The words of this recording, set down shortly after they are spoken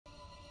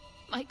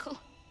Michael.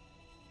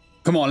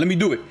 Come on, let me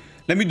do it.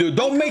 Let me do it.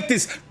 Don't make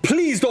this.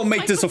 Please don't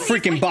make this a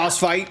freaking boss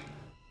fight.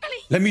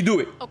 Let me do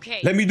it. Okay.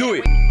 Let me do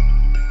it.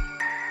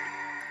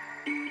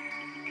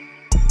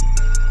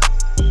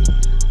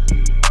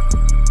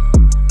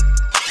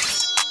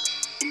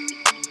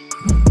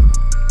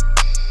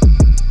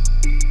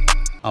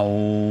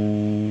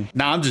 Oh,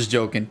 nah, I'm just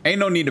joking. Ain't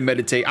no need to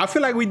meditate. I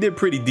feel like we did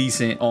pretty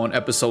decent on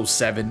episode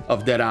 7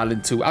 of Dead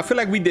Island 2. I feel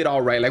like we did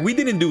all right. Like, we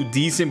didn't do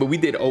decent, but we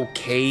did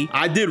okay.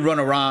 I did run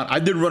around. I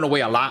did run away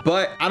a lot,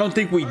 but I don't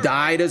think we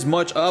died as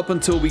much up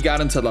until we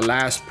got into the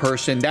last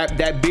person. That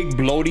big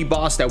bloaty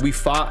boss that we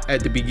fought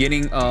at the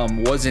beginning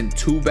wasn't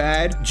too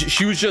bad.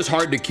 She was just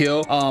hard to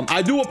kill.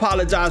 I do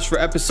apologize for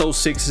episode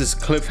 6's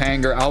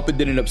cliffhanger. I hope it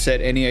didn't upset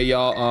any of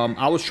y'all.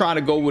 I was trying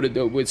to go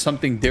with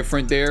something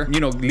different there, you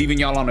know, leaving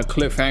y'all on a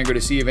cliffhanger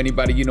to see if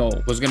anybody, you know,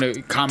 was gonna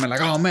comment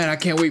like, oh man, I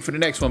can't wait for the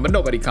next one, but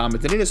nobody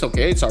commented. It's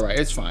okay. It's all right.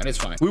 It's fine. It's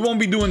fine. We won't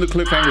be doing the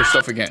cliffhanger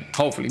stuff again.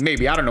 Hopefully,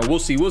 maybe. I don't know. We'll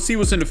see. We'll see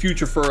what's in the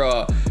future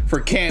for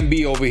Can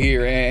B over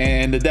here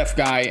and the deaf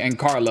guy and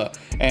Carla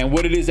and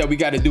what it is that we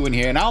got to do in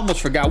here. And I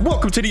almost forgot.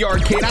 Welcome to the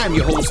arcade. I'm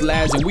your host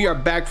Laz, and we are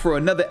back for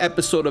another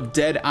episode of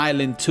Dead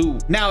Island 2.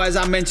 Now, as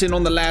I mentioned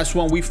on the last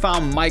one, we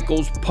found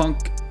Michael's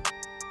punk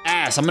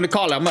ass. I'm gonna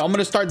call it. I'm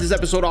gonna start this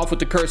episode off with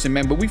the cursing,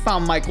 man. But we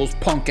found Michael's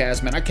punk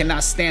ass, man. I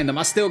cannot stand him.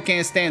 I still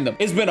can't stand him.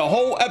 It's been a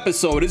whole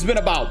episode. It's been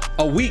about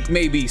a week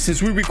maybe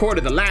since we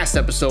recorded the last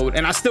episode,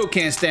 and I still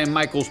can't stand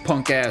Michael's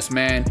punk ass,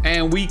 man.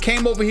 And we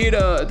came over here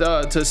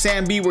to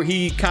Sam B, where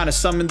he kind of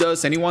summoned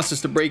us, and he wants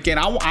us to break in.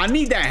 I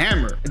need that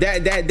hammer.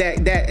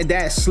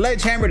 That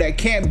sledgehammer that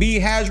Can't B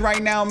has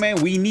right now,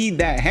 man. We need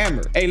that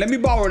hammer. Hey, let me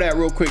borrow that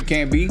real quick,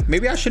 Can't B.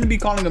 Maybe I shouldn't be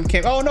calling him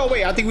Can't. Oh no,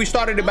 wait. I think we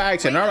started it by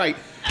accident. All right.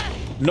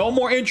 No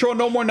more intro,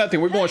 no more nothing.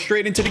 We're going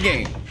straight into the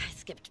game.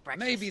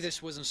 Maybe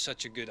this wasn't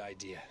such a good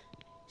idea.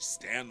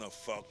 Stand the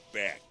fuck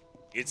back.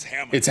 It's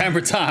hammer. It's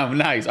hammer time.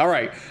 Nice. All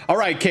right. All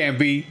right, Can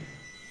B.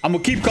 I'm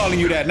going to keep calling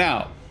you that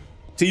now.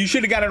 See, you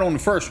should have got it on the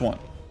first one.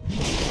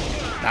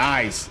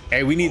 Nice.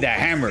 Hey, we need that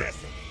hammer.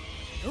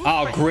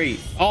 Oh, great.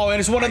 Oh, and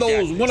it's one of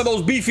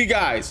those beefy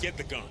guys. Get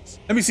the guns.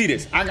 Let me see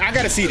this. I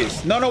got to see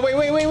this. No, wait.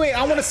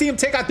 I want to see him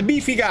take out the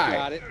beefy guy.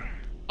 Got it.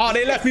 Oh,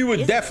 they left me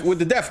with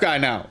the deaf guy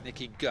now.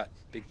 Nicky Gut,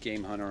 big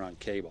game hunter on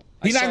cable.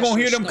 He's not gonna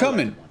hear them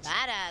coming.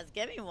 Badass,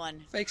 give me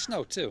one. Fake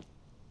snow too.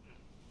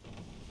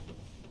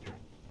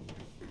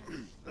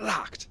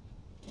 Locked.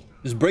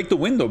 Just break the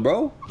window,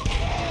 bro.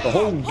 The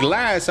whole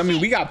glass. I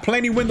mean, we got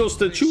plenty windows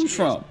to choose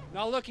from.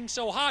 Not looking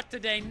so hot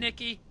today,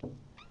 Nicky.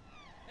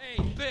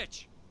 Hey,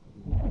 bitch.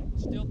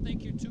 Still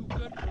think you're too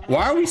good?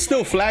 Why are we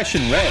still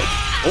flashing red?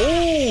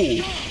 Oh!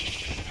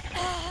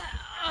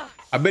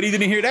 I bet he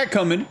didn't hear that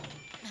coming.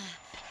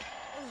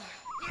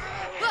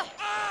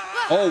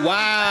 Oh,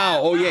 wow.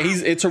 Oh, yeah,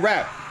 it's a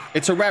wrap.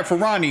 It's a wrap for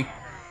Ronnie.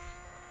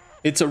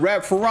 It's a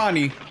wrap for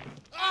Ronnie.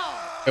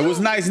 It was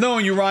nice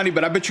knowing you, Ronnie,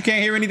 but I bet you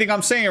can't hear anything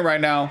I'm saying right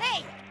now.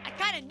 Hey, I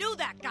kind of knew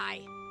that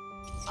guy.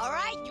 All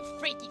right, you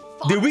freaky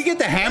fuck. Did we get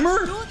the hammer?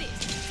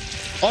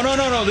 Oh,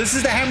 no. This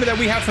is the hammer that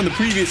we have from the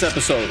previous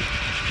episode.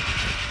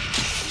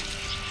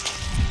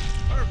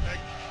 Perfect.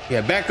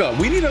 Yeah, back up.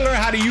 We need to learn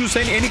how to use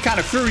any kind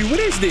of fury. What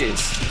is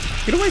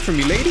this? Get away from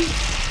me, lady.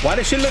 Why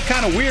does she look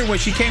kind of weird when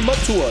she came up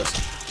to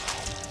us?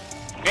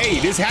 Hey,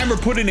 this hammer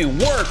putting in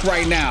work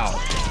right now.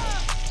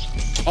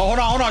 Oh,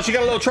 hold on. She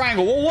got a little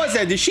triangle. What was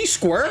that? Did she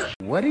squirt?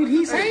 What did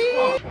he say?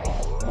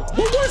 What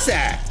was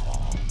that?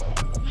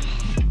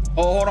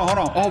 Oh, hold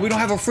on. Oh, we don't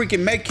have a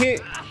freaking med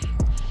kit.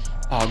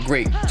 Oh,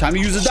 great. Time to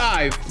use a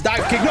dive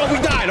kick. No,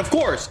 we died. Of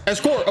course.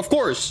 Of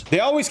course. They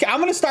always. I'm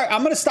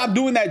gonna stop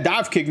doing that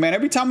dive kick, man.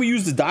 Every time we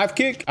use the dive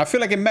kick, I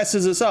feel like it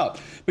messes us up.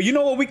 But you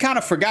know what? We kind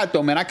of forgot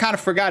though, man. I kind of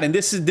forgot, and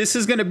this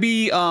is gonna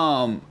be.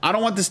 I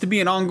don't want this to be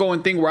an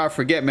ongoing thing where I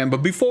forget, man.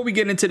 But before we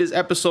get into this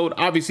episode,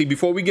 obviously,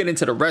 before we get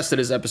into the rest of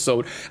this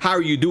episode, how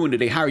are you doing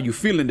today? How are you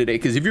feeling today?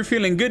 Because if you're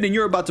feeling good, then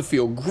you're about to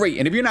feel great.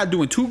 And if you're not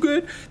doing too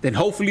good, then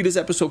hopefully this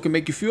episode can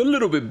make you feel a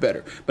little bit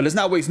better. But let's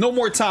not waste no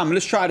more time.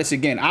 Let's try this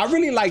again. I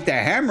really like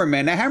that hammer,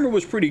 man. That hammer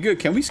was pretty good.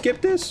 Can we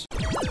skip this?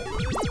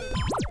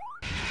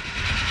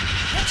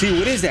 See,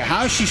 what is that?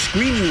 How is she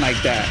screaming like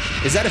that?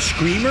 Is that a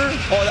screamer?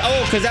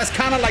 Oh, because that's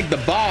kind of like the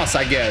boss,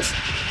 I guess.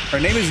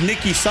 Her name is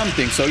Nikki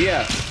something, so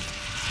yeah.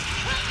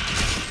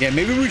 Yeah,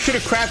 maybe we should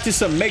have crafted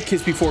some med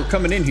kits before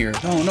coming in here.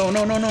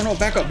 No.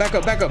 Back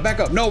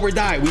up. No, we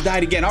died. We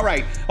died again. All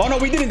right. Oh, no,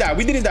 we didn't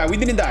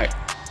die.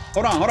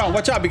 Hold on.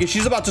 Watch out, because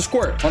she's about to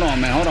squirt. Hold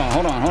on, man.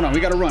 Hold on. We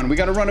got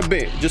to run a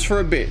bit. Just for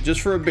a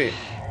bit.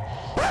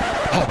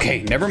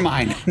 Okay, never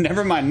mind.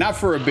 Not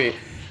for a bit.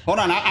 Hold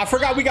on, I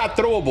forgot we got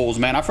throwables,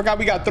 man. I forgot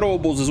we got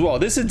throwables as well.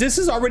 This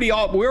is already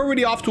off. We're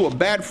already off to a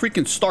bad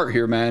freaking start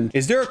here, man.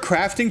 Is there a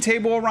crafting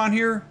table around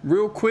here?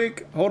 Real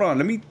quick. Hold on.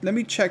 Let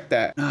me check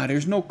that. Nah,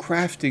 there's no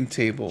crafting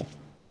table.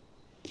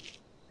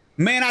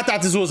 Man, I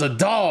thought this was a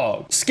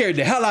dog. Scared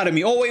the hell out of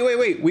me. Oh,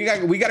 wait. We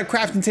got a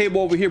crafting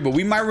table over here, but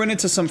we might run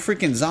into some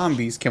freaking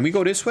zombies. Can we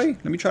go this way?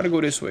 Let me try to go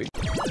this way.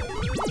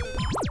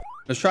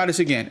 Let's try this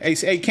again.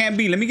 Hey, Can't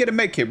B, let me get a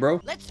med kit,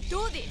 bro. Let's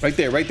do this. Right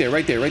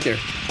there.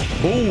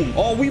 Boom.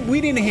 Oh,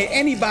 we didn't hit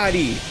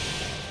anybody.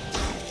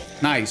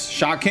 Nice.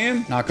 Shock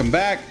him. Knock him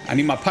back. I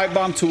need my pipe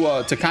bomb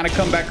to kind of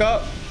come back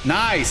up.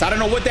 Nice. I don't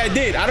know what that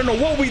did. I don't know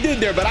what we did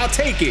there, but I'll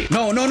take it.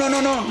 No.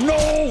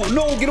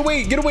 Get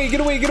away.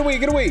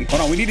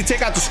 Hold on. We need to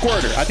take out the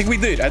squirter. I think we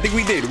did. I think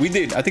we did.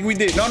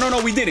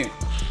 No, we didn't.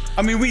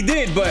 I mean, we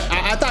did, but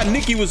I thought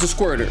Nikki was the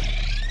squirter.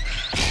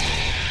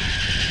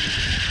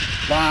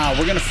 Wow,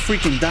 we're gonna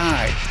freaking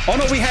die. Oh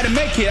no, we had a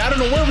med kit. I don't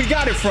know where we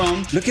got it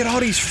from. Look at all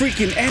these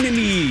freaking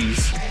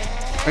enemies.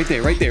 Right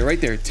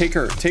there. Take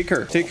her.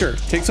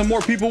 Take some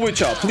more people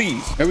with y'all,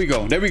 please. There we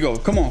go.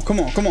 Come on.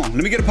 Let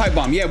me get a pipe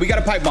bomb. Yeah, we got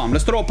a pipe bomb.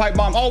 Let's throw a pipe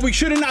bomb. Oh, we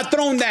should have not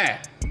thrown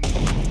that.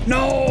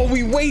 No,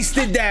 we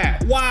wasted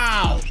that.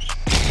 Wow.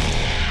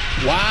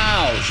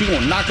 She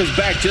gonna knock us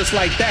back just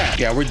like that.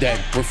 Yeah, we're dead.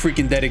 We're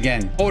freaking dead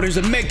again. Oh, there's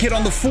a med kit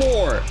on the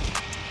floor.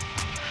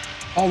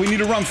 Oh, we need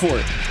to run for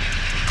it.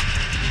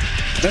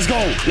 Let's go.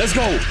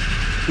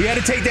 We had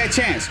to take that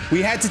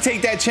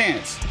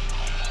chance.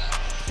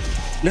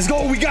 Let's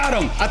go. We got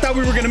him. I thought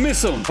we were going to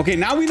miss him. Okay,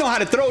 now we know how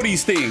to throw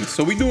these things.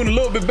 So we're doing a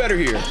little bit better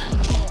here.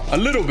 A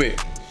little bit.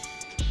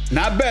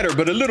 Not better,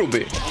 but a little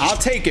bit. I'll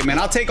take it, man.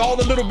 I'll take all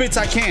the little bits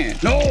I can.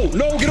 No.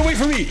 Get away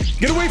from me.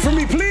 Get away from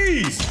me,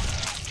 please.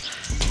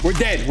 We're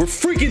dead. We're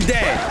freaking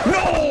dead.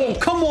 No,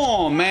 come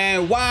on,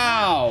 man.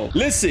 Wow.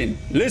 Listen.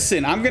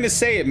 I'm going to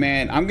say it,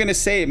 man.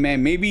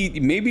 Maybe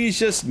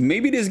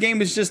this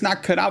game is just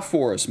not cut out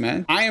for us,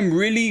 man. I am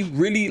really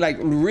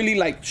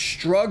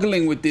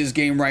struggling with this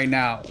game right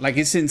now. Like,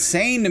 it's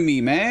insane to me,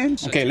 man.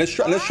 Okay, let's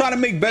try to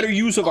make better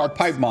use of our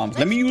pipe bombs.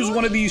 Let me use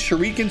one of these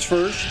shurikens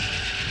first.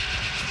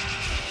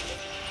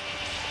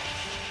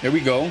 There we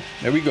go.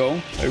 A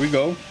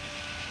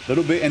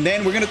little bit. And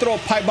then we're going to throw a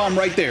pipe bomb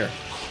right there.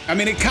 I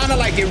mean, it kind of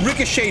like it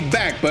ricocheted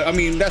back, but I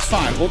mean, that's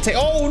fine. We'll take.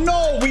 Oh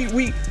no,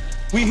 we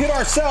hit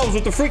ourselves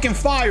with the freaking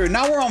fire.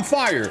 Now we're on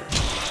fire.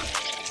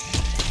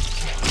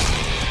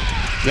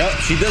 Yep,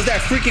 she does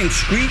that freaking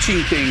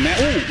screeching thing, man.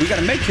 Oh, we got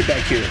a med kit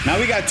back here. Now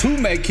we got 2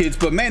 med kits,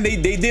 but man, they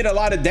did a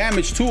lot of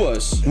damage to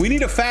us. We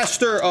need a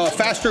faster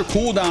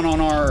cooldown on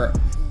our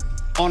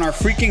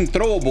freaking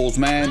throwables,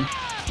 man.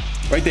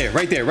 Right there.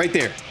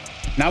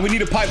 Now we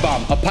need a pipe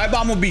bomb. A pipe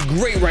bomb would be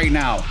great right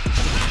now.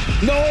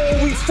 No,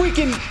 we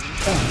freaking.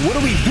 What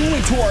are we doing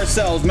to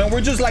ourselves, man?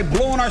 We're just like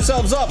blowing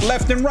ourselves up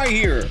left and right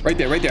here. Right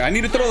there. I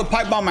need to throw the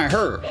pipe bomb at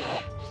her.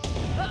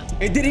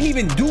 It didn't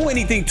even do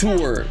anything to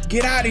her.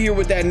 Get out of here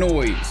with that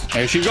noise.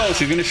 There she goes.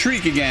 She's gonna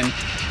shriek again.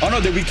 Oh no,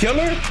 did we kill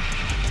her?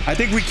 I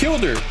think we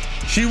killed her.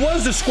 She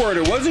was the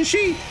squirter, wasn't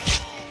she?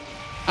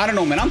 I don't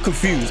know, man. I'm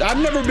confused. I've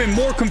never been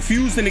more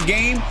confused in a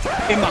game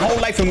in my whole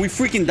life, and we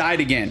freaking died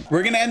again.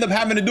 We're gonna end up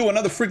having to do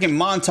another freaking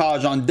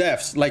montage on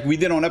deaths like we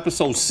did on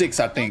episode 6,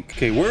 I think.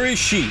 Okay, where is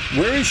she?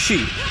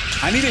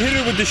 I need to hit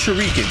her with the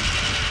shuriken.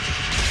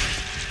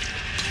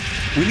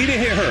 We need to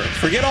hit her.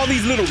 Forget all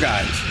these little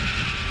guys.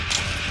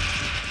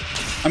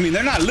 I mean,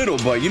 they're not little,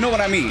 but you know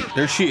what I mean.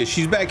 There she is.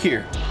 She's back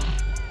here.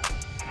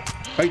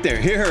 Right there.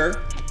 Hit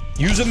her.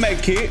 Use a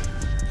med kit.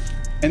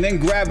 And then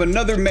grab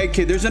another med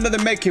kit. There's another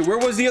med kit. Where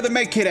was the other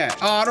med kit at?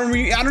 Oh, I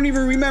don't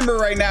even remember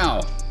right now.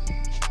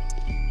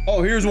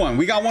 Oh, here's one.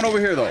 We got one over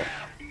here though.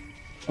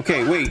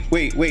 Okay,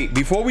 wait.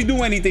 Before we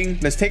do anything,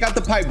 let's take out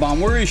the pipe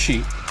bomb. Where is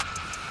she?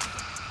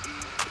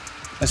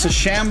 That's a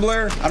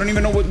shambler. I don't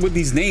even know what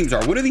these names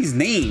are. What are these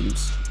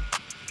names?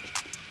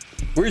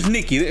 Where's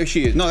Nikki? There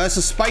she is. No, that's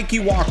a spiky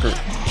walker.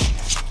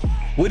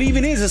 What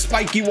even is a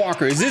spiky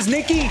walker? Is this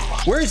Nikki?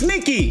 Where's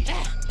Nikki?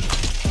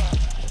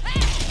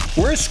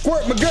 Where's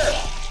Squirt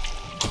McGirt?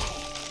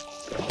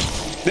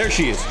 There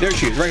she is, right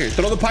here.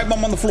 Throw the pipe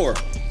bomb on the floor.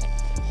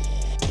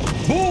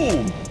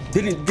 Boom!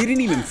 Didn't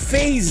even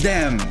phase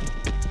them.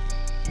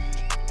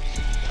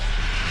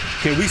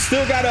 Okay, we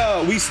still got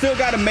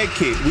a med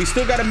kit. We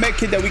still got a med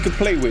kit that we could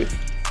play with.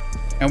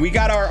 And we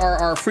got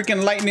our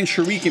freaking lightning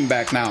shuriken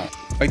back now.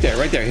 Right there.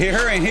 Hit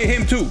her and hit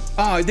him too.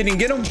 Oh, it didn't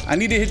get him. I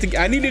needed it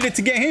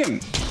to get him.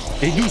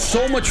 They do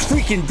so much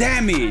freaking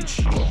damage.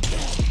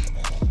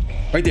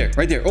 Right there.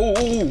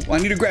 Oh, I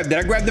need to grab. Did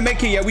I grab the med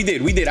kit? Yeah, we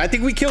did. I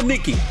think we killed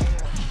Nikki.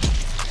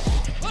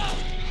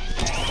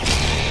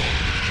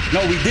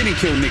 No, we didn't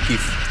kill Nikki.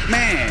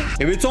 Man,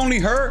 if it's only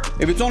her,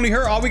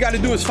 all we got to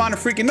do is find a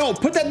freaking... No,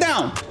 put that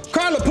down.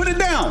 Carla, put it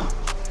down.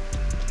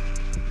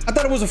 I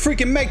thought it was a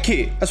freaking med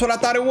kit. That's what I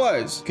thought it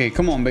was. Okay,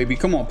 come on, baby.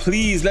 Come on.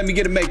 Please let me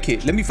get a med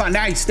kit. Let me find...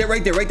 Nice. Stay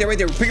right there. Pick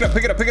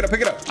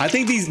it up. I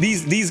think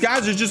these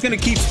guys are just going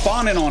to keep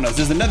spawning on us.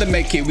 There's another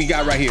med kit we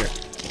got right here.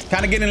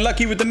 Kind of getting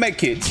lucky with the med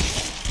kits.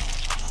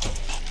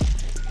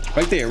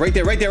 Right there.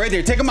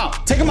 Take him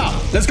out.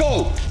 Let's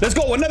go.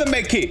 Another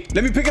med kit.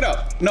 Let me pick it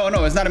up. No,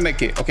 it's not a med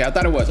kit. Okay, I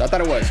thought it was.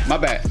 My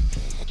bad.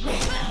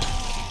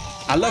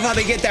 I love how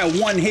they get that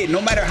one hit. No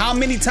matter how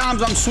many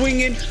times I'm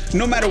swinging,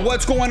 no matter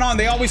what's going on,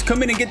 they always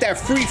come in and get that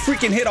free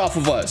freaking hit off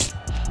of us.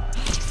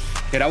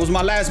 Okay, that was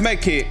my last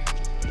med kit.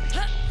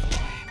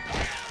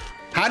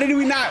 How did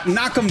we not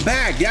knock him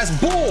back? That's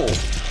bull.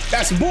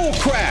 That's bull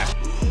crap.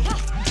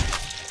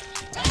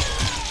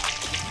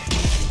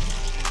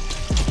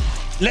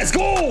 Let's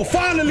go,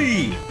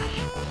 finally.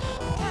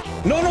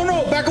 No, no,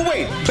 no. Back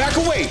away. Back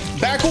away.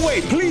 Back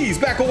away. Please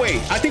back away.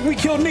 I think we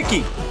killed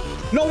Nikki.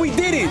 No, we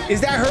didn't.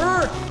 Is that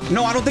her?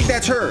 No, I don't think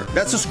that's her.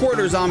 That's a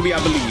squirter zombie,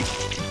 I believe.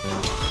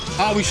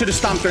 Oh, we should have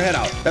stomped her head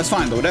out. That's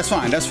fine, though. That's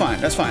fine. That's fine.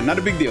 That's fine. Not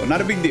a big deal.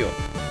 Not a big deal.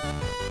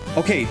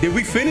 Okay, did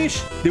we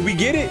finish? Did we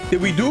get it?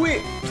 Did we do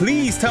it?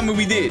 Please tell me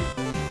we did.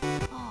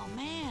 Oh,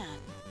 man.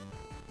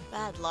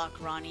 Bad luck,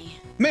 Ronnie.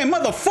 Man,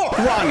 motherfuck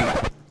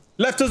Ronnie.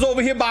 Left us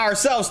over here by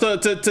ourselves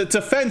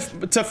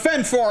to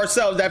fend for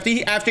ourselves after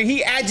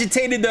he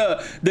agitated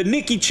the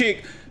Nikki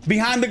chick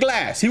behind the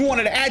glass. He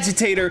wanted to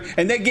agitate her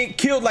and then get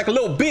killed like a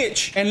little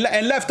bitch and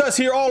left us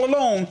here all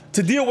alone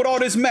to deal with all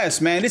this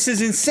mess, man. This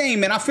is insane,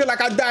 man. I feel like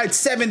I died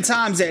 7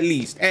 times at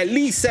least. At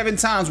least 7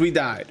 times we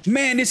died.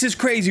 Man, this is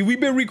crazy.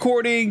 We've been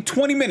recording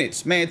 20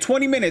 minutes, man.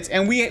 20 minutes.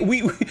 And we've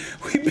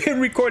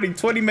been recording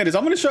 20 minutes.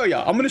 I'm going to show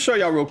y'all. I'm going to show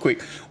y'all real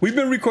quick. We've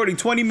been recording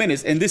 20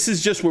 minutes and this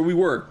is just where we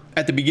were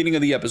at the beginning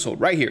of the episode,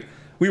 right here.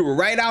 We were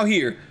right out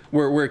here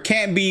where we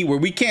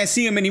can't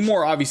see him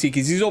anymore, obviously,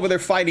 because he's over there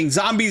fighting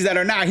zombies that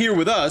are not here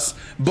with us,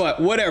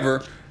 but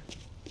whatever.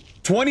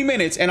 20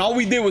 minutes, and all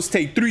we did was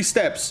take 3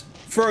 steps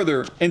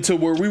further into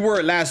where we were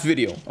at last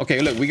video. Okay,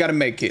 look, we got a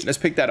med kit. Let's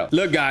pick that up.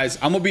 Look, guys,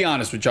 I'm gonna be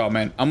honest with y'all,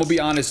 man. I'm gonna be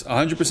honest,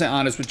 100%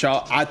 honest with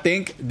y'all. I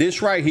think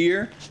this right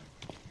here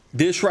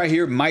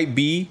might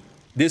be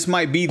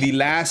the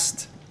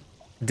last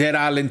Dead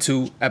Island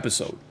 2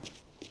 episode.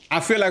 I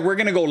feel like we're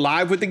gonna go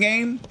live with the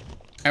game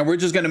and we're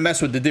just gonna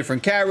mess with the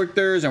different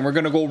characters and we're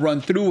gonna go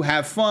run through,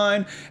 have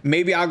fun.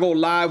 Maybe I'll go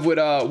live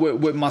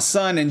with my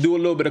son and do a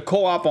little bit of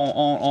co-op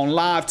on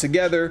live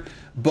together.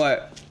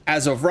 But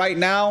as of right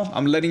now,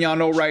 I'm letting y'all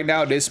know right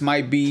now, this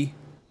might be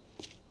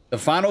the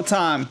final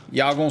time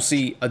y'all gonna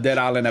see a Dead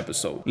Island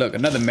episode. Look,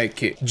 another med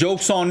kit.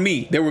 Joke's on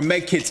me. There were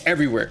med kits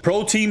everywhere.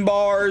 Protein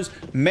bars,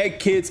 med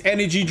kits,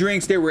 energy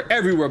drinks, they were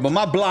everywhere, but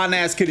my blind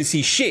ass couldn't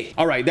see shit.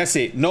 All right, that's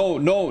it. No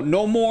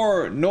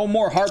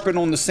more harping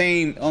on the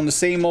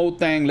same old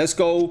thing. Let's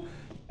go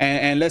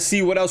and let's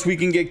see what else we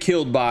can get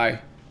killed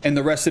by in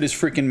the rest of this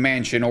freaking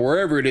mansion or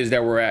wherever it is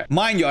that we're at.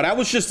 Mind y'all, that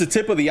was just the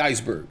tip of the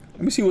iceberg.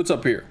 Let me see what's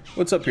up here.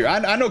 What's up here?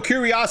 I know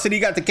Curiosity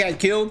got the cat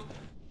killed.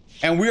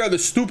 And we are the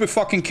stupid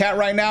fucking cat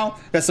right now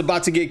that's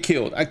about to get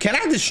killed. Can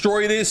I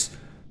destroy this?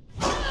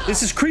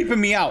 This is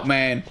creeping me out,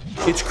 man.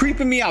 It's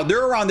creeping me out.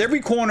 They're around every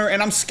corner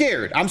and I'm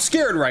scared. I'm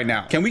scared right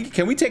now. Can we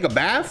take a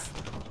bath?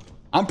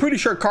 I'm pretty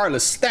sure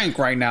Carla stank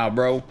right now,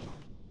 bro.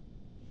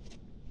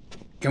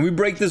 Can we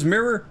break this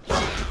mirror?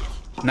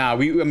 Nah,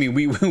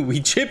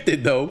 we chipped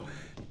it though.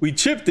 We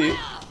chipped it.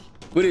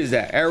 What is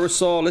that?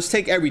 Aerosol. Let's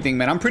take everything,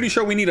 man. I'm pretty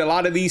sure we need a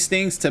lot of these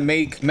things to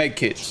make med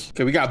kits.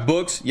 Okay, we got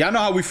books. Y'all know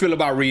how we feel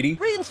about reading.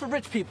 Reading's for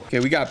rich people.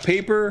 Okay, we got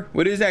paper.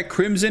 What is that?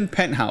 Crimson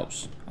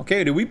Penthouse.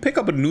 Okay, did we pick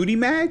up a nudie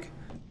mag?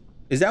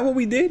 Is that what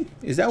we did?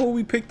 Is that what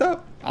we picked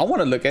up? I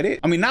want to look at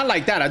it. I mean, not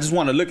like that. I just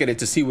want to look at it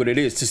to see what it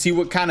is, to see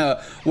what kind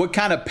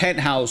of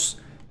penthouse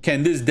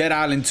can this Dead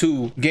Island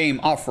 2 game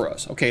offer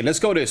us. Okay, let's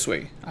go this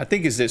way. I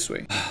think it's this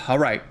way. All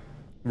right.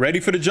 Ready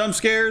for the jump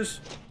scares?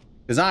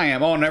 Because I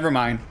am. Oh, never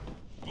mind.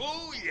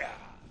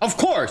 Of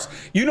course.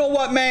 You know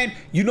what, man?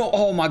 You know,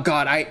 oh my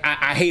God, I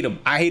hate him.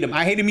 I hate him.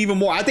 I hate him even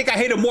more. I think I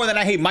hate him more than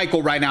I hate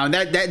Michael right now. And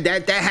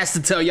that has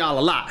to tell y'all a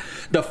lot.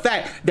 The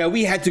fact that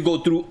we had to go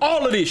through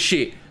all of this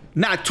shit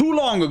not too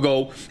long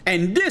ago,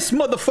 and this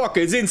motherfucker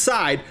is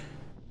inside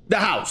the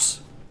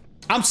house.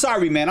 I'm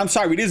sorry, man. I'm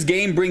sorry. This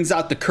game brings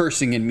out the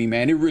cursing in me,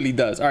 man. It really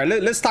does. All right,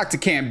 let's talk to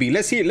Camp B.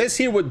 Let's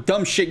hear what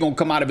dumb shit gonna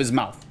come out of his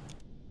mouth.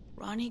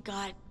 Ronnie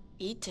got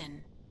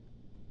eaten.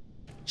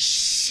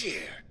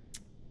 Shit.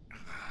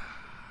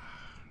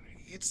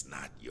 It's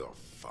not your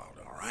fault,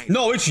 all right?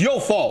 No, it's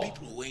your fault.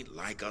 People who ain't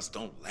like us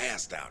don't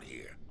last out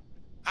here.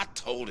 I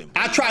told him.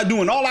 I tried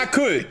doing all I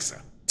could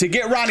to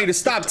get Ronnie to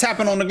stop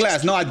tapping on the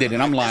glass. No, I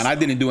didn't. I'm lying. I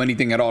didn't do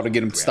anything at all to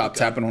get him to stop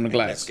tapping on the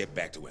glass. Let's get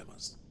back to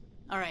Emma's.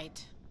 All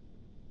right.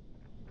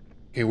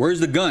 Okay, where's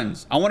the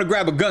guns? I want to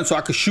grab a gun so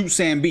I could shoot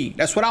Sam B.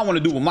 That's what I want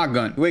to do with my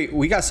gun. Wait,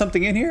 we got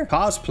something in here?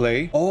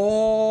 Cosplay.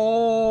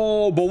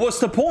 Oh, but what's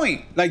the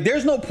point? Like,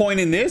 there's no point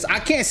in this. I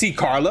can't see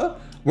Carla.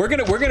 We're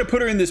gonna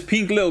put her in this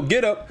pink little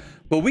getup.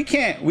 But we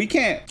can't.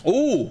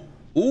 Ooh,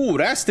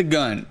 that's the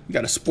gun. You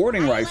got a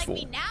sporting rifle.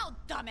 Like me now,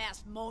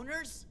 dumbass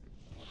moaners.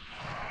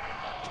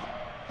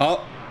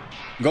 Oh,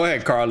 go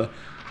ahead, Carla.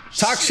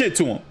 Talk shit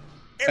to him.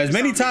 As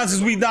many times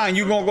as we die,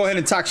 you gonna go ahead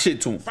and talk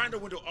shit to him. Find a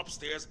window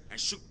upstairs and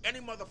shoot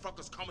any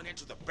motherfuckers coming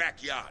into the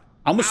backyard.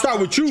 I'm gonna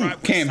start with you,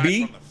 Camp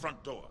B. From the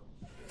front door.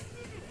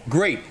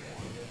 Great.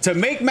 To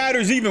make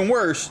matters even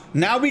worse,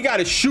 now we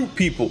gotta shoot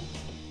people.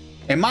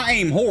 And my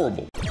aim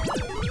horrible. All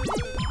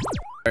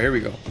right, here we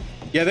go.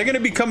 Yeah, they're gonna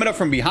be coming up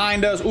from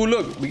behind us. Oh,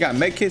 look, we got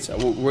med kits.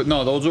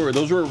 No, those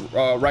were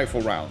rifle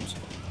rounds.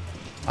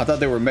 I thought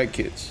they were med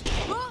kits.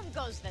 Boom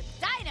goes the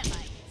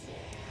dynamite.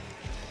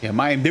 Yeah,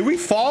 my aim. Did we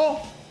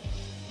fall?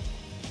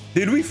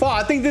 Did we fall?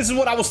 I think this is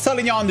what I was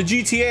telling y'all on the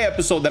GTA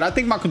episode, that I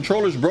think my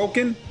controller's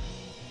broken.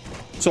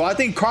 So I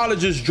think Carla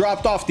just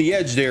dropped off the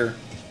edge there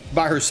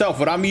by herself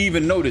without me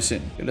even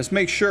noticing. Okay, let's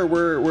make sure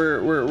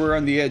we're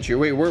on the edge here.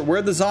 Wait, where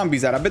are the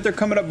zombies at? I bet they're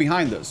coming up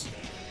behind us.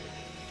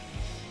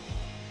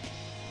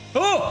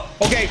 Oh,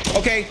 okay,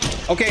 okay,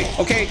 okay,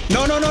 okay.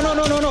 No, no, no, no,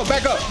 no, no, no.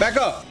 Back up, back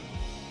up.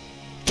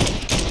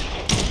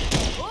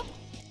 Oop,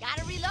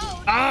 gotta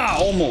reload. Ah,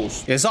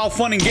 almost. It's all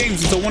fun and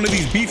games until one of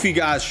these beefy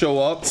guys show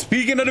up.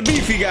 Speaking of the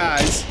beefy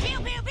guys. Pew,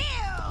 pew,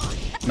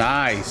 pew.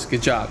 Nice,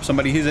 good job.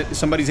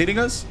 Somebody's hitting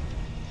us.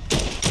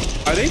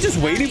 Are they just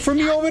waiting for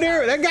me over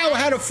there? That guy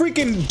had a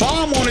freaking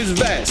bomb on his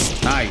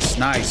vest. Nice,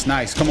 nice,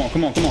 nice. Come on,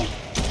 come on, come on.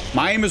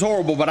 My aim is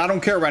horrible, but I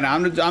don't care right now.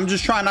 I'm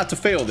just trying not to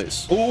fail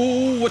this.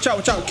 Ooh, watch out,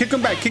 watch out. Kick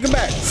him back, kick him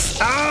back.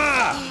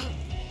 Ah,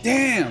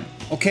 damn.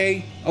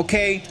 Okay,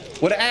 okay.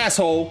 What an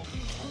asshole.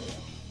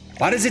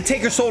 Why does it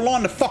take her so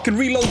long to fucking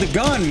reload the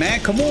gun, man?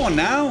 Come on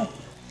now.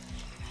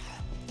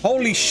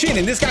 Holy shit,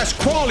 and this guy's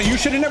crawling. You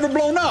should have never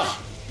blown up.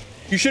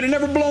 You should have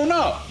never blown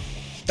up.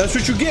 That's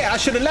what you get. I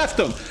should have left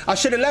him. I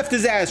should have left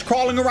his ass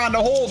crawling around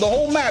the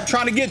whole map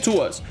trying to get to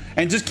us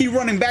and just keep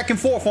running back and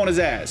forth on his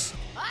ass.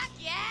 Fuck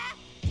yeah.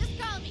 Just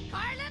call me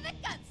Carla the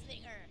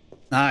Gunslinger.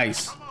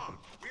 Nice. Come on,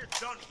 we're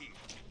done here.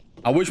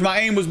 I wish my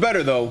aim was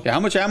better though. Yeah, how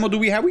much ammo do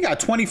we have? We got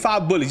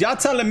 25 bullets. Y'all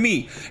telling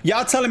me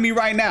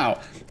right now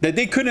that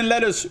they couldn't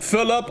let us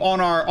fill up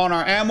on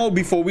our ammo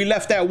before we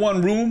left that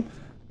one room?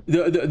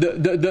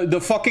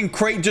 The fucking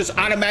crate just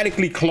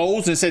automatically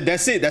closed and said,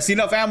 that's it. That's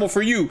enough ammo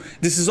for you.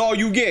 This is all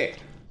you get.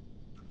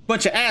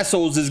 Bunch of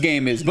assholes this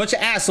game is. Bunch of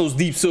assholes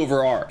Deep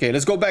Silver are. Okay,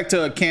 let's go back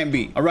to Camp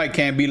B. All right,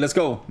 Camp B, let's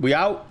go. We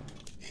out?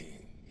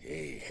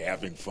 Hey,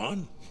 having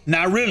fun?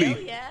 Not really.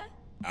 Hell yeah.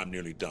 I'm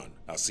nearly done.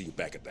 I'll see you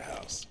back at the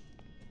house.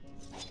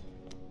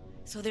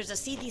 So there's a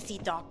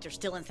CDC doctor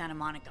still in Santa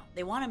Monica.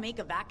 They want to make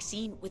a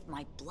vaccine with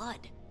my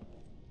blood.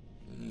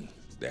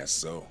 That's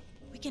so.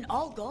 We can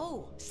all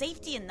go.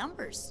 Safety in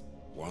numbers.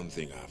 One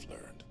thing I've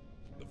learned.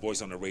 The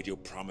voice on the radio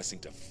promising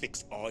to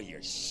fix all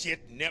your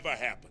shit never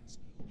happens.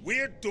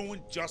 We're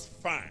doing just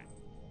fine.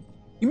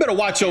 You better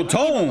watch your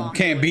tone,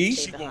 Camp B.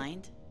 Stay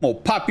behind. I'm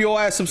gonna pop your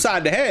ass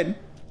upside the head.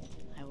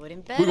 I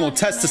wouldn't bet. We're gonna on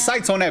test it, the man.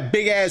 sights on that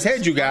big ass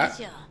head you got.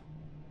 Yeah.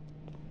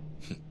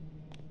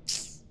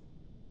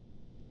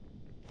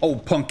 Oh,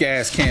 punk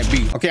ass Camp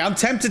B. Okay, I'm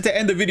tempted to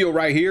end the video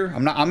right here.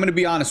 I'm gonna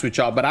be honest with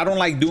y'all, but I don't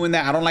like doing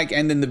that. I don't like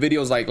ending the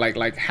videos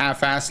like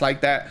half-assed like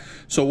that.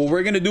 So what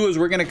we're gonna do is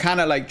we're gonna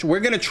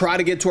try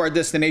to get to our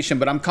destination,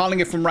 but I'm calling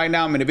it from right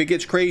now. I mean, if it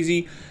gets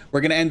crazy,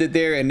 we're gonna end it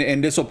there,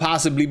 and this will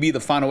possibly be the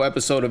final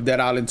episode of Dead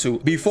Island 2.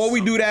 Before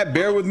we do that,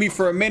 bear with me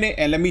for a minute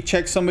and let me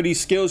check some of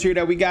these skills here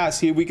that we got.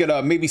 See if we could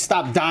maybe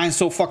stop dying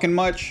so fucking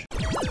much.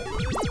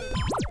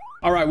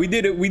 All right, we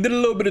did it. We did a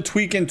little bit of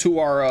tweaking to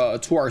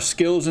our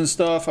skills and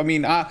stuff. I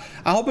mean, I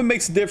hope it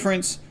makes a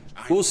difference.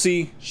 We'll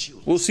see.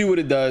 We'll see what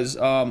it does.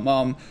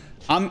 I'm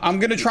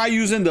gonna try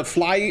using the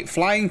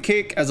flying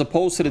kick as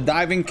opposed to the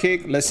diving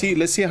kick. Let's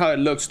see how it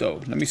looks though.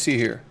 Let me see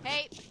here.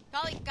 Hey,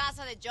 calling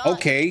Casa de John.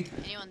 Okay.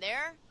 Anyone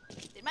there?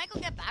 Did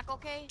Michael get back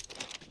okay?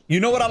 You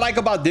know what I like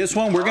about this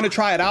one? We're gonna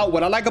try it out.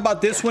 What I like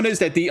about this one is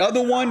that the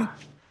other one,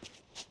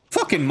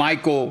 fucking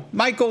Michael,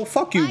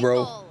 fuck you,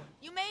 bro. Michael,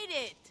 you made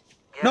it.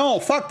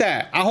 No, fuck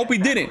that. I hope he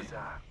didn't.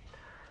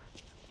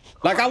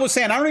 Like I was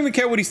saying, I don't even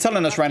care what he's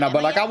telling us right now,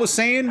 but like I was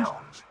saying,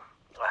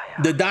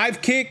 the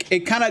dive kick,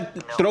 it kind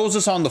of throws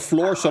us on the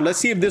floor. So let's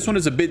see if this one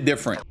is a bit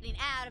different. Getting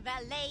out of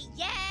LA.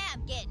 Yeah,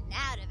 I'm getting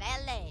out of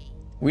LA.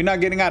 We're not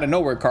getting out of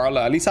nowhere,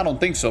 Carla. At least I don't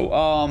think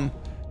so.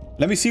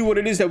 Let me see what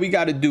it is that we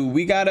got to do.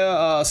 We got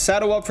to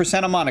saddle up for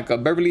Santa Monica,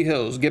 Beverly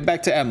Hills, get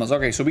back to Emma's.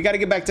 Okay, so we got to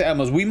get back to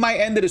Emma's. We might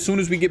end it as soon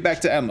as we get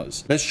back to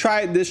Emma's. Let's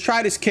try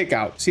this kick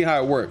out. See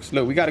how it works.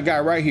 Look, we got a guy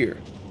right here.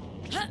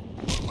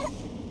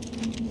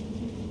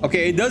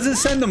 Okay, it doesn't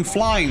send them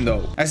flying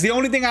though. That's the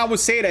only thing I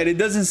would say, that it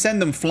doesn't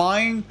send them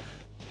flying.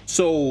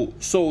 So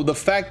the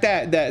fact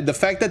that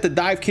the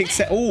dive kick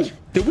sent, oh,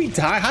 did we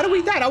die? How did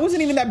we die? That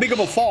wasn't even that big of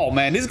a fall,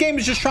 man. This game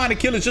is just trying to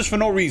kill us just for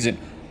no reason.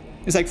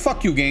 It's like,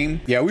 fuck you, game.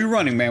 Yeah, we're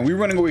running, man. We're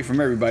running away from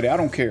everybody. I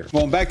don't care.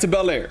 Going back to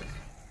Bel Air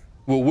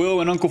with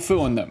Will and Uncle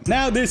Phil and them.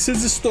 Now this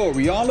is a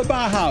story all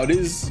about how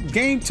this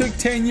game took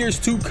 10 years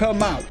to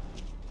come out.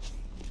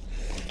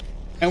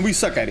 And we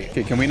suck at it.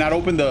 Okay, can we not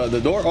open the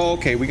door? Oh,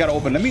 okay, we gotta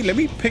open. Let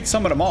me pick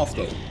some of them off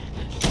though.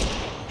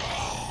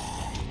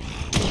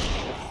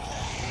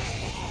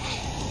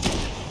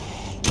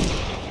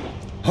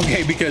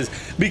 Okay, because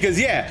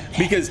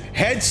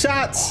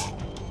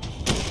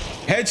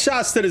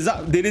headshots to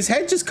the, did his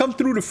head just come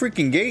through the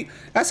freaking gate?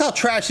 That's how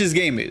trash this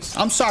game is.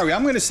 I'm sorry,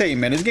 I'm gonna say,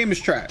 man, this game is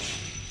trash.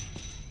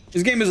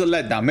 This game is a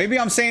letdown. Maybe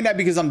I'm saying that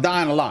because I'm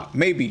dying a lot.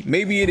 Maybe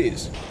it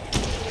is.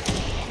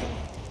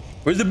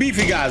 Where's the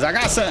beefy guys? I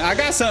got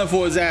something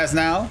for his ass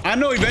now. I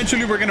know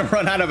eventually we're gonna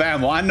run out of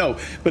ammo. I know,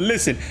 but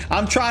listen,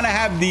 I'm trying to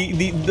have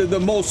the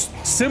most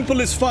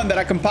simplest fun that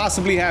I can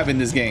possibly have in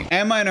this game.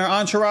 Emma and her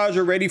entourage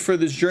are ready for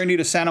this journey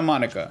to Santa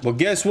Monica. But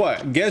guess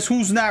what? Guess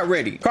who's not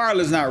ready?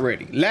 Carla's not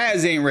ready.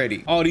 Laz ain't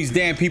ready. All these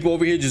damn people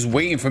over here just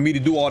waiting for me to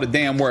do all the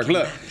damn work.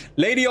 Look,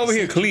 lady over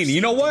here cleaning.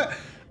 You know what?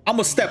 I'm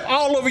gonna step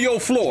all over your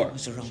floor.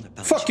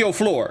 Fuck your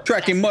floor.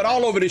 Tracking mud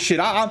all over this shit.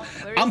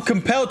 I'm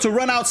compelled to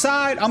run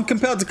outside. I'm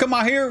compelled to come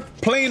out here,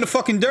 play in the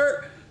fucking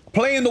dirt,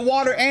 play in the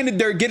water and the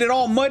dirt, get it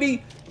all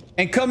muddy,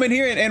 and come in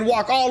here and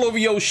walk all over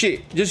your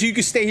shit just so you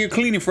can stay here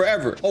cleaning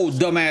forever. Oh,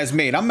 dumbass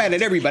maid. I'm mad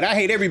at everybody. I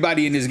hate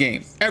everybody in this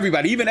game.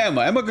 Everybody, even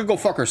Emma. Emma could go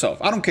fuck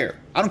herself. I don't care.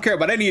 I don't care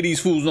about any of these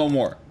fools no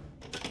more.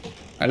 All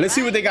right, let's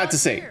see what they got to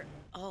say.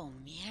 Oh,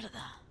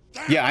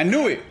 mierda. Yeah, I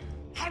knew it.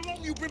 How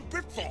long you been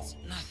bit for?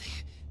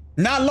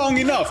 Not long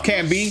enough,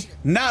 can be.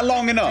 Not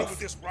long Deal enough. with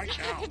this right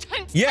now.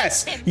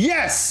 Yes,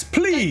 yes,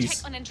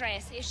 please. Check on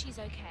Andrea, see if she's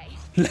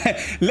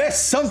okay. Let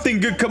something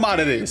good come out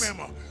of this.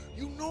 Remember,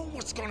 you know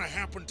what's gonna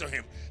happen to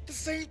him. The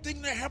same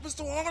thing that happens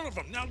to all of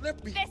them. Now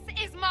let me. This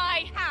is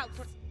my house.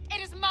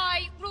 It is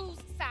my rules,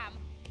 Sam.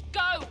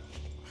 Go.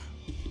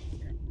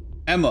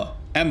 Emma,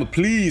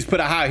 please put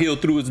a high heel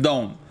through its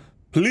dome.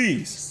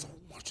 Please. So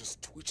much as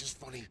Twitch is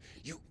funny.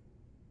 You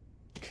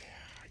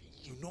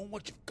know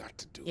what you've got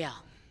to do. Yeah.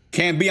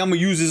 Can't be. I'm gonna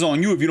use this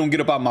on you if you don't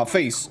get up out my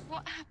face.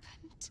 What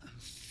happened? I'm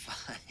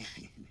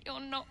fine.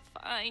 You're not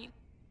fine.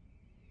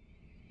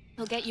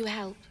 I'll get you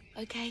help,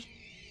 okay?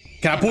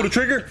 Can I pull the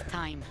trigger?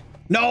 Time.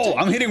 No,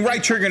 I'm hitting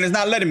right trigger and it's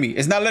not letting me.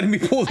 It's not letting me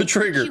pull the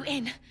trigger. You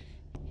in.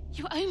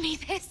 You owe me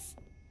this.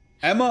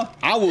 Emma,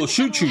 I will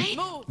shoot you.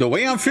 The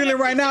way I'm feeling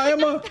right now,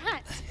 Emma,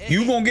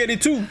 you gonna get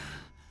it too.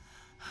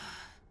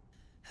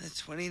 The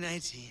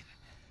 2019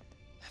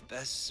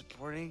 Best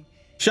Supporting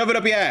Shove it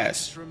up your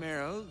ass.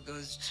 Romero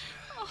goes to...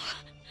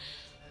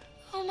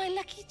 Oh, my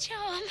lucky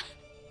charm.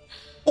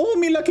 Oh,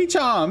 me lucky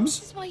charms.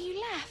 This is why you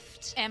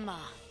left. Emma.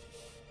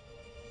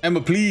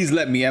 Emma, please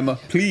let me, Emma,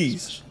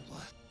 please.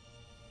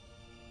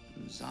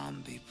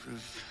 Zombie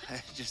proof.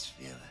 I just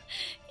feel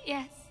it.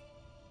 Yes.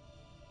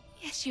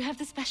 Yes, you have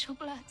the special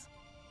blood.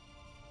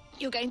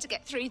 You're going to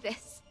get through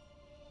this.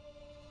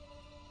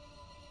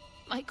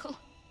 Michael.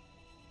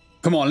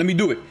 Come on, let me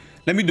do it.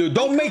 Let me do it.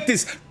 Don't make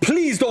this,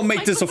 please don't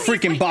make this a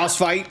freaking boss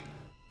fight.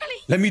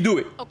 Let me do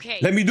it. Okay.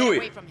 Let me do get it.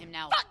 away from him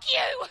now. Fuck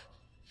you!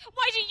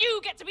 Why do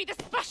you get to be the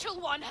special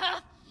one,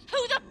 huh?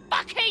 Who the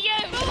fuck are you?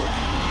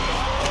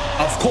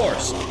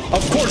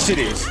 Of course it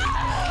is.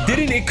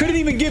 It couldn't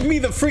even give me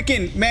the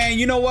freaking, man,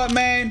 you know what,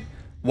 man?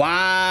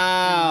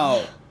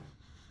 Wow.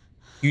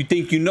 You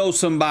think you know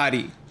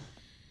somebody.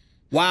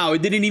 Wow,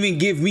 it didn't even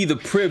give me the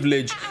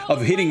privilege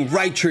of hitting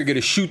right trigger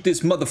to shoot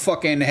this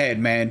motherfucker in the head,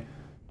 man.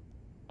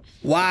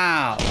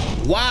 Wow.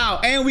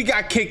 Wow, and we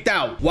got kicked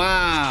out.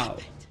 Wow.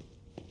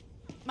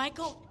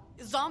 Michael,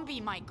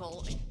 zombie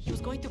Michael. He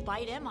was going to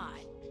bite Emma.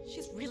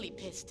 She's really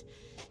pissed.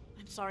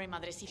 I'm sorry,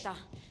 Madrecita.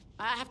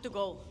 I have to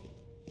go.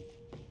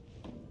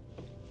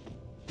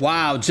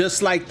 Wow,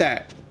 just like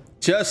that.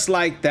 Just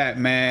like that,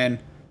 man.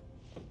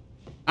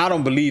 I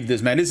don't believe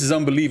this, man. This is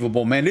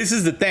unbelievable, man. This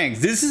is the thanks.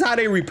 This is how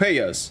they repay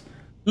us.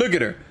 Look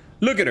at her.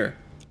 Look at her.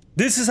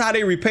 This is how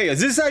they repay us.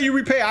 This is how you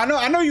repay. I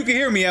know you can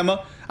hear me,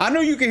 Emma. I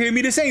know you can hear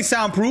me. This ain't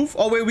soundproof.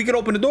 Oh, wait, we can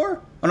open the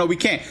door? Oh, no, we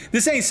can't.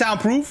 This ain't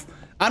soundproof.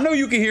 I know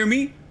you can hear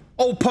me.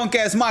 Oh, punk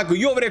ass Michael.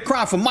 You over there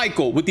crying for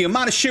Michael with the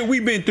amount of shit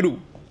we've been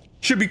through.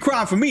 Should be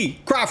crying for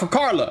me. Cry for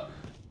Carla.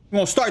 We're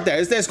gonna start that.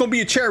 It's gonna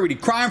be a charity.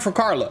 Crying for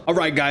Carla. All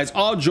right, guys.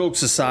 All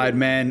jokes aside,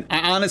 man.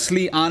 I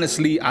honestly,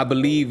 I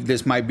believe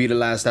this might be the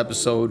last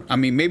episode. I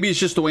mean, maybe it's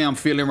just the way I'm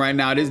feeling right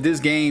now.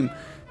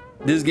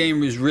 This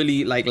game is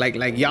really like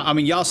y'all. I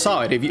mean, y'all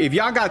saw it. If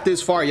y'all got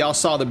this far, y'all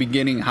saw the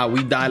beginning, how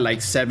we died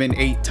like 7,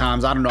 8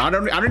 times. I don't know. I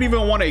don't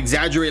even want to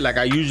exaggerate like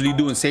I usually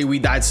do and say we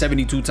died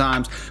 72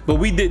 times, but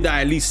we did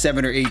die at least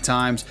 7 or 8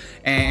 times.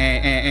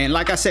 And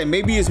like I said,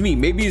 maybe it's me.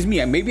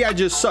 Maybe I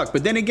just suck.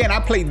 But then again, I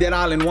played Dead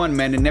Island 1,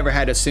 man, and never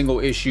had a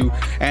single issue.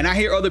 And I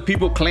hear other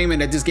people claiming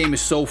that this game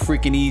is so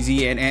freaking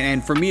easy,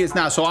 and for me, it's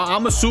not. So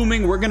I'm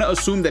assuming, we're gonna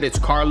assume that it's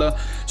Carla.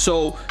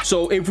 So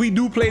if we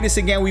do play this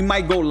again, we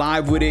might go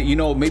live with it. You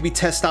know, maybe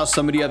test out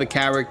some of the other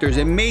characters,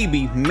 and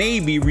maybe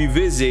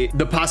revisit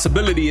the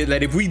possibility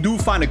that if we do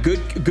find a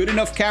good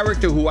enough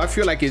character who I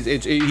feel like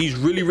he's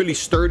really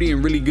sturdy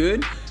and really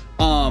good,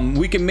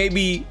 we can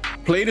maybe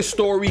play the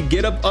story,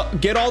 get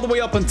all the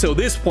way up until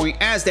this point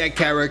as that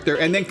character,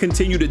 and then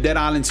continue the Dead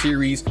Island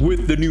series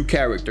with the new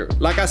character.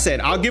 Like I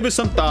said, I'll give it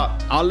some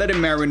thought. I'll let it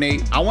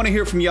marinate. I want to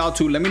hear from y'all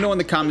too. Let me know in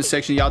the comment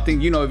section. Y'all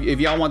think, you know, if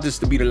y'all want this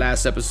to be the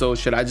last episode,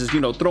 should I just, you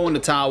know, throw in the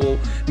towel,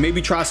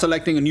 maybe try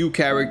selecting a new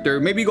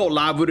character, maybe go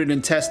live with it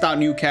and test out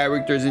new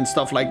characters and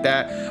stuff like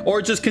that, or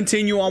just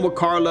continue on with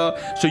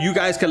Carla so you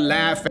guys can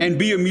laugh and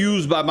be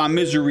amused by my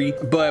misery.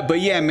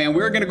 But yeah, man,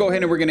 we're gonna go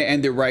ahead and we're gonna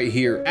end it right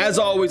here. As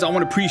always, I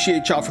want to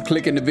appreciate y'all for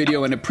clicking the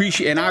video, and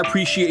I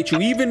appreciate you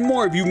even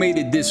more if you made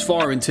it this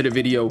far into the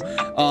video.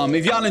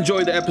 If y'all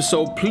enjoyed the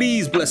episode,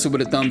 please bless it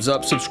with a thumbs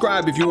up.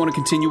 Subscribe if you want to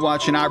continue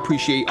watching. I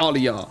appreciate all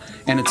of y'all,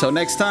 and until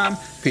next time,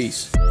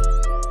 peace.